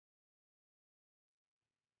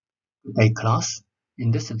Good day, class. In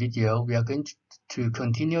this video, we are going to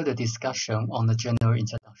continue the discussion on the general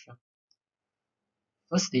introduction.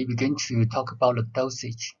 Firstly, we're going to talk about the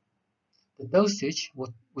dosage. The dosage,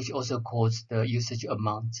 which also calls the usage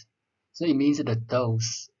amount. So it means the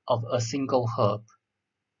dose of a single herb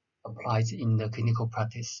applied in the clinical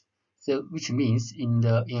practice. So which means in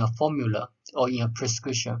a formula or in a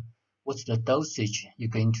prescription, what's the dosage you're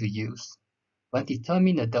going to use? When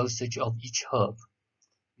determining the dosage of each herb,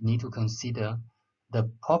 you need to consider the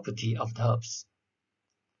property of the herbs,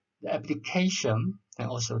 the application, and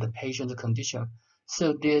also the patient's condition.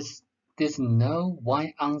 So there's no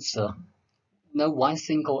one answer, no one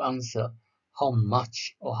single answer, how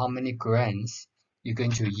much or how many grams you're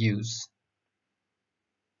going to use.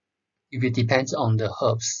 If it depends on the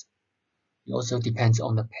herbs, it also depends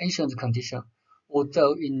on the patient's condition.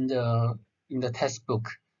 Although in the textbook,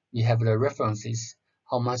 you have the references,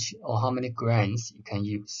 how much or how many grams you can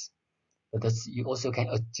use. But you also can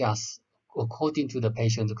adjust according to the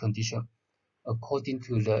patient's condition, according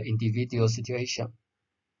to the individual situation.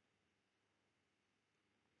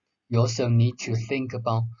 You also need to think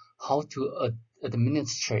about how to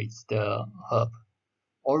administrate the herb.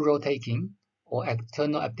 Oral taking or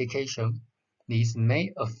external application, these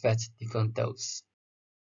may affect different doses.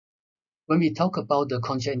 When we talk about the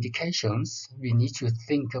contraindications, we need to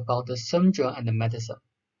think about the syndrome and the medicine,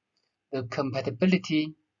 the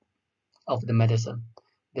compatibility of the medicine,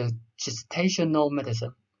 the gestational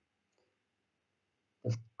medicine,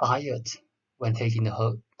 the diet when taking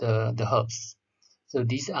the herbs. So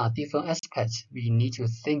these are different aspects we need to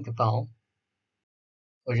think about.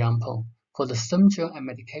 For example, for the syndrome and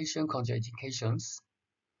medication contraindications,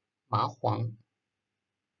 麻黄,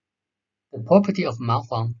 the property of 麻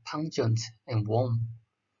黄, pungent and warm.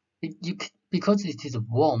 Because it is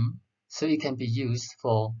warm, so it can be used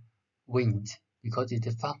for wind. Because it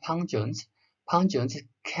is pungent, pungent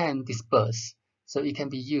can disperse, so it can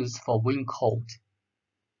be used for wind cold.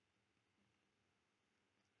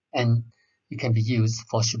 And it can be used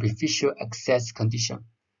for superficial access condition,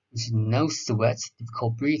 which is no sweat,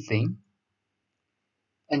 difficult breathing.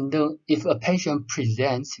 And if a patient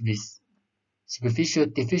presents with superficial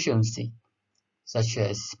deficiency, such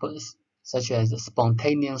as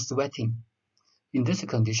spontaneous sweating, in this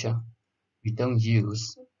condition, we don't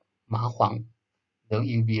use 麻黄, then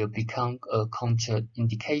it will become a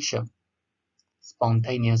contraindication,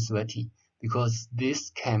 spontaneous sweating, because this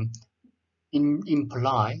can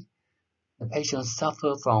imply the patient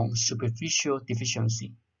suffer from superficial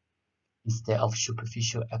deficiency instead of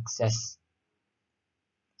superficial access.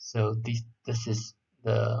 So this is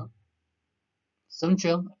the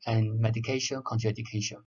syndrome and medication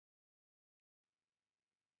contraindication.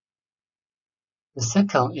 The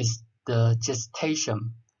second is the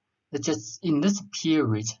gestation. In this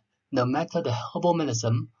period, no matter the herbal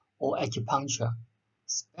medicine or acupuncture,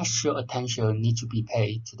 special attention needs to be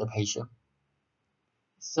paid to the patient.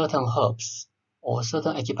 Certain herbs or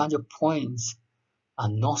certain acupuncture points are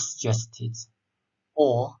not suggested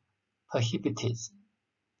or prohibited.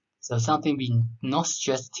 So something being not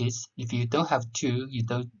suggested, if you don't have to, you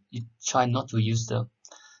try not to use them.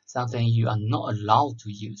 Something you are not allowed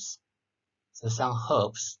to use. So some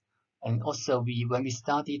herbs, and also when we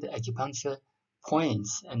study the acupuncture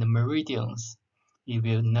points and the meridians, you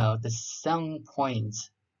will know that some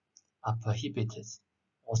points are prohibited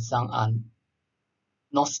or some are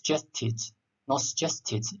not suggested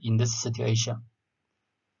in this situation.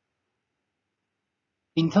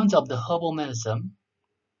 In terms of the herbal medicine,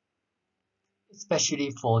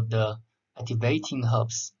 especially for the activating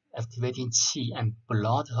herbs, activating qi and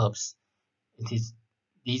blood herbs,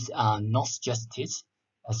 these are not suggested,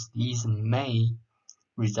 as these may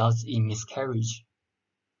result in miscarriage.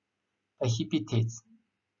 Prohibited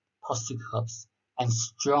toxic herbs and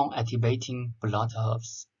strong activating blood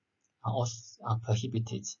herbs are also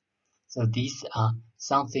prohibited. So these are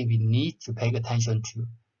something we need to pay attention to,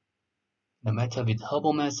 no matter with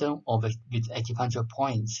herbal medicine or with acupuncture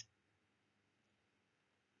points.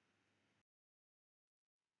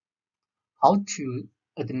 How to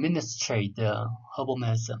administrate the herbal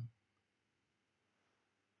medicine?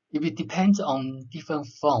 It depends on different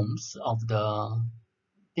forms of the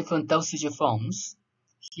different dosage forms.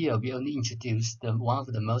 Here we only introduce one of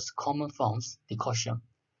the most common forms, decoction.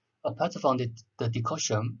 Apart from the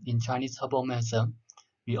decoction in Chinese herbal medicine,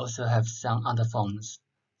 we also have some other forms,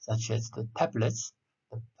 such as the tablets,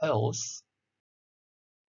 the pills,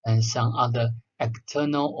 and some other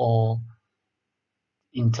external or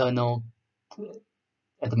internal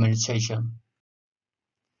administration.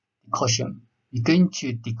 Decoction. We're going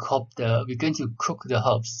to cook the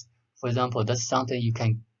herbs. For example, that's something you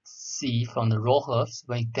can see from the raw herbs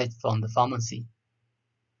when you get from the pharmacy.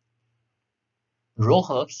 Raw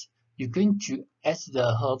herbs, you're going to add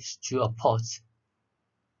the herbs to a pot.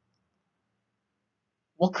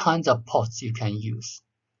 What kinds of pots you can use?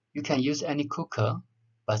 You can use any cooker,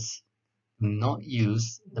 but do not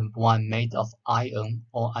use the one made of iron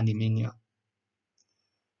or aluminium.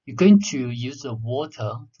 You're going to use the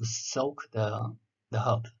water to soak the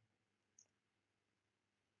herb.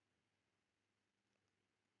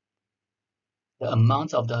 The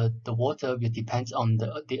amount of the water will depend on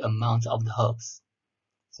the amount of the herbs.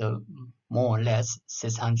 So more or less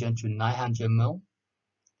 600 to 900 ml.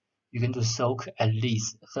 You're going to soak at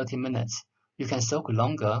least 30 minutes. You can soak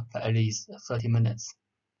longer, but at least 30 minutes.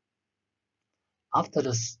 After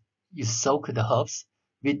you soak the herbs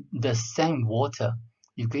with the same water,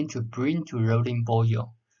 you're going to bring to rolling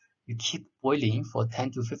boil. You keep boiling for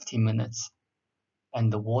 10 to 15 minutes,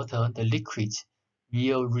 and the water, the liquid,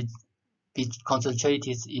 will be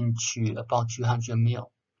concentrated into about 200 ml.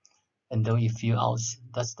 And then you fill out,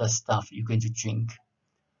 that's the stuff you're going to drink.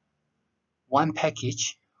 One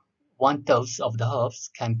package, one dose of the herbs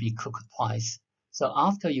can be cooked twice. So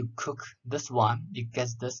after you cook this one, you get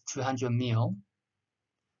this 200 ml.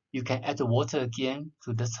 You can add water again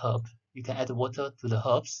to this herb. You can add water to the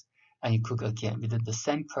herbs and you cook again with the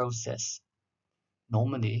same process.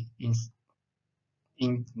 Normally,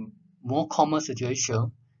 in more common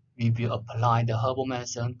situation, we will apply the herbal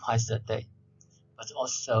medicine twice a day. But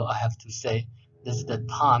also, I have to say, this is the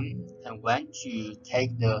time and when to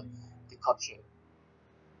take the decoction.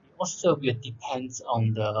 It also will depend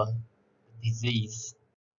on the disease.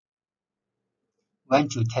 When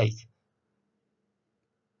to take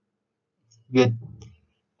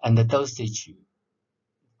and the dosage,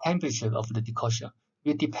 temperature of the decoction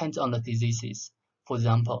will depend on the diseases. For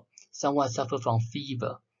example, someone suffers from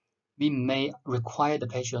fever. We may require the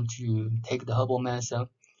patient to take the herbal medicine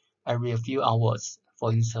every few hours.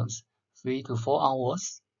 For instance, 3 to 4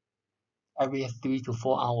 hours. Every 3 to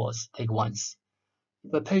 4 hours, take once.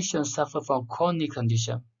 If a patient suffers from chronic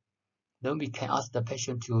condition, then we can ask the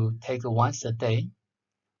patient to take once a day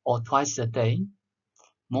or twice a day.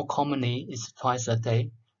 More commonly, it's twice a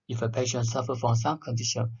day if a patient suffers from some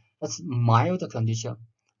condition that's mild condition,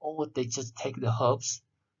 or they just take the herbs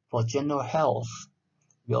for general health.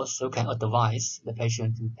 We also can advise the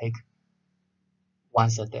patient to take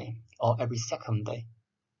once a day or every second day.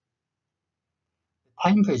 The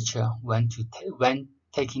temperature when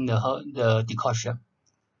taking the decoction.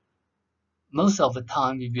 Most of the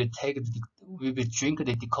time, we will drink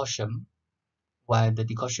the decoction while the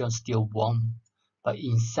decoction is still warm. But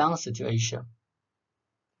in some situations,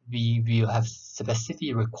 we will have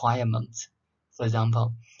specific requirements. For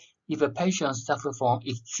example, if a patient suffers from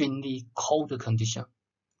extremely cold condition,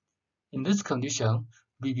 in this condition,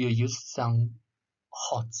 we will use some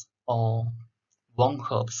hot or warm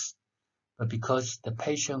herbs. But because the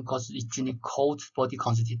patient got extremely cold body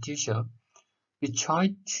constitution, we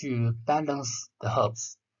try to balance the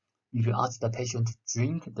herbs. We will ask the patient to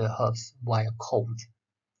drink the herbs while cold.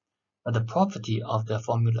 But the property of the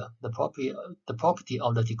formula, the property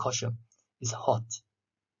of the decoction is hot,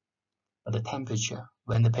 but the temperature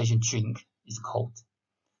when the patient drink is cold.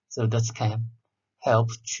 So that can help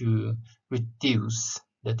to reduce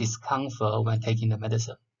the discomfort when taking the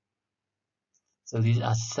medicine. So these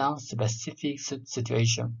are some specific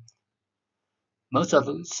situations. Most of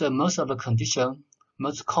the condition,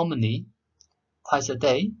 most commonly, twice a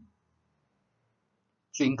day,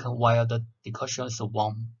 drink while the decoction is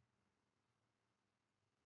warm.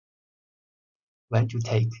 When to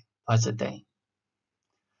take twice a day.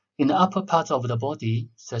 In the upper part of the body,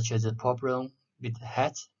 such as a problem with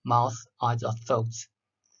head, mouth, eyes, or throat,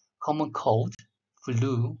 common cold,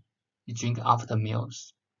 flu, you drink after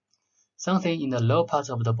meals. Something in the lower part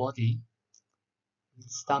of the body,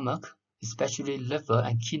 stomach, especially liver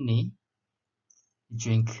and kidney, you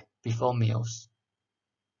drink before meals.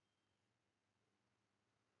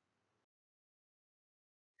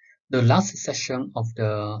 The last session of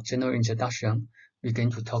the general introduction, we're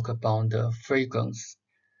going to talk about the fragrance,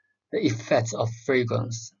 the effects of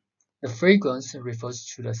fragrance. The fragrance refers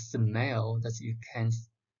to the smell that you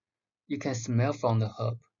can smell from the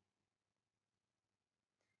herb.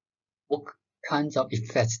 What kinds of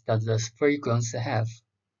effects does the fragrance have?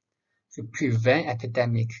 To prevent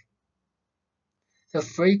epidemic. The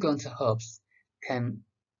fragrant herbs can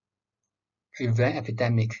prevent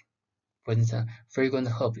epidemic. For instance, fragrant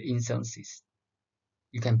herb incenses.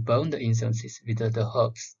 You can burn the incenses with the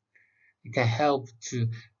herbs. It can help to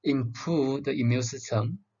improve the immune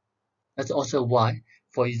system. That's also why,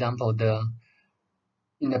 for example,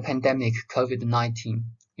 in the pandemic COVID-19,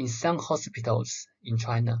 in some hospitals in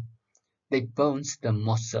China, they burn the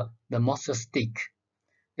mossa stick.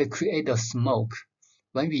 They create a smoke.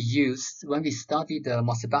 When we study the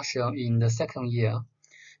mossibustion in the second year,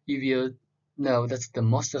 you will know that the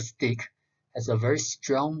mossa stick has a very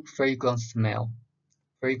strong fragrant smell.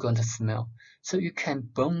 So you can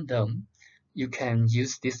burn them. You can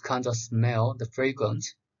use this kind of smell, the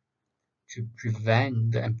fragrance, to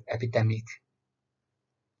prevent the epidemic.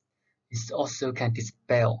 It also can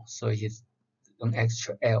dispel, so it's an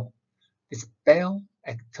extra L. Dispel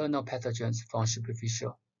external pathogens from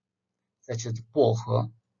superficial, such as 薄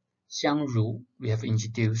荷, 香茹 we have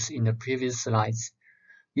introduced in the previous slides.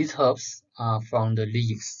 These herbs are from the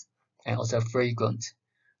leaves and also fragrant,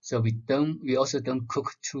 so we also don't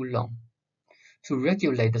cook too long. To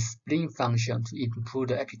regulate the spleen function to improve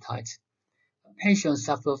the appetite, patients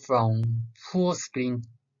suffer from poor spleen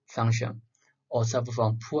function or suffer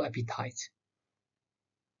from poor appetite.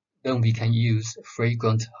 Then we can use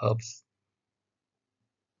fragrant herbs.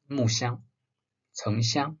 木香、沉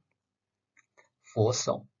香、佛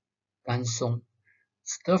手、甘松、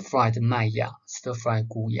stir-fried 麦芽、stir-fried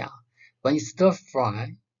菇芽。When you stir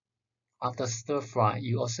fry, after stir fry,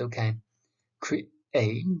 you also can create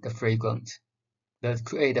the fragrance.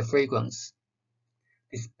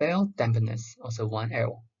 Dispel dampness, also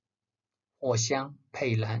 1L. 藿香、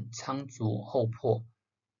佩兰、苍竹、厚朴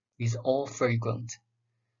is all fragrant.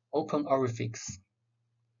 Open orifice.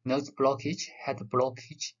 Nose blockage, head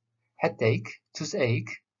blockage, headache,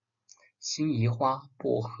 toothache. 辛夷花、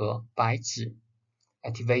薄荷、白芷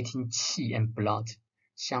activating qi and blood.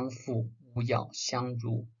 香附、乌药、香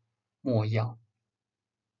茹、没药。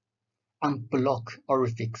Unblock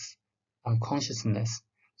orifice, unconsciousness.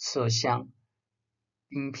 麝香、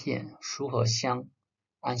冰片、舒和香、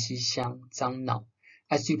安息香、樟脑。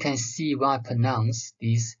As you can see when I pronounce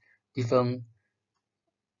these different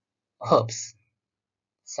herbs,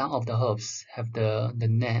 some of the herbs have the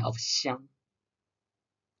name of 香、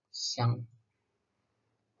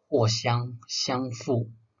藿香、香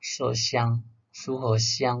附、麝香、舒和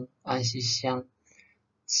香、安息香。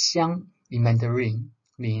香 in Mandarin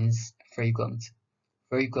means fragrant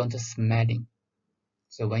smelling.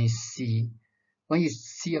 So when you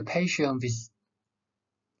see a patient with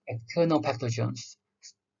external pathogens,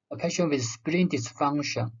 a patient with spleen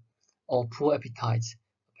dysfunction or poor appetite,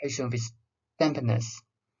 a patient with dampness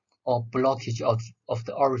or blockage of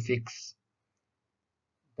the orifice,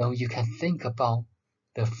 then you can think about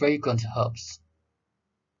the fragrant herbs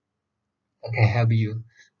that can help you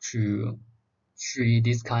to treat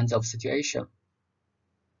these kinds of situation.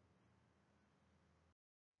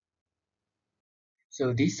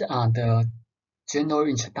 So these are the general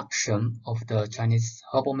introduction of the Chinese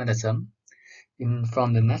herbal medicine.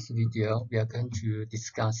 From the next video, we are going to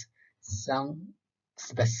discuss some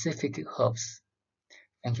specific herbs.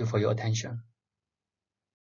 Thank you for your attention.